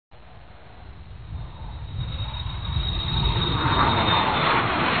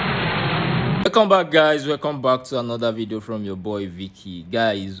Welcome back, guys. Welcome back to another video from your boy Vicky.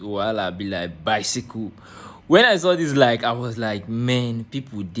 Guys, I'll be like bicycle. When I saw this, I was like, man,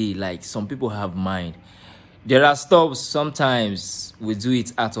 people did, some people have mind. There are stuff sometimes we do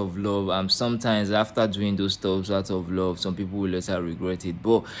it out of love, and sometimes after doing those stuff out of love, some people will later regret it.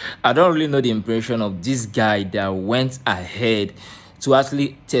 But I don't really know the impression of this guy that went ahead to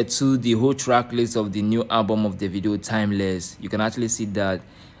actually tattoo the whole track list of the new album of Davido, Timeless. You can actually see that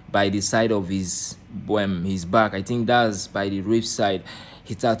by the side of his back. I think that's by the rib side.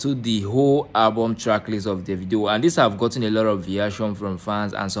 He tattooed the whole album track list of Davido, and this have gotten a lot of reaction from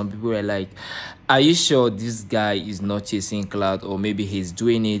fans, and some people were like, are you sure this guy is not chasing clout, or maybe he's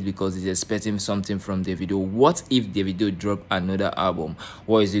doing it because he's expecting something from Davido? What if Davido drop another album?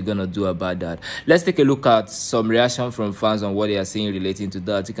 What is he gonna do about that? Let's take a look at some reaction from fans on what they are saying relating to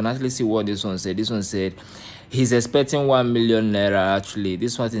that. You can actually see what this one said. This one said he's expecting 1 million naira. Actually,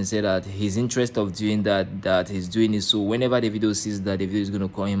 this one said that his interest of doing that he's doing it, so whenever Davido sees that, Davido is going to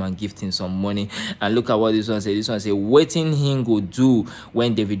call him and gift him some money. And look at what this one said. This one said waiting him go do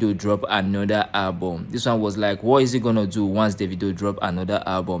when Davido drop another album. This one was like, what is he gonna do once Davido drop another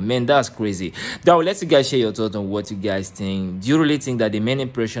album? Man, that's crazy. Now let you guys share your thoughts on what you guys think. Do you really think that the main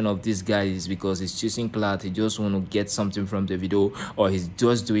impression of this guy is because he's chasing clout, he just want to get something from Davido, or he's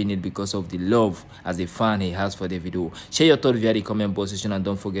just doing it because of the love as a fan he has for Davido? Share your thoughts via the comment box section, and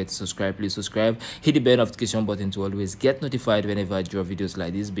don't forget to subscribe. Please subscribe, hit the bell notification button to always get notified whenever I draw videos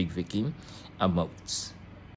like this. Big Vicky, I'm out.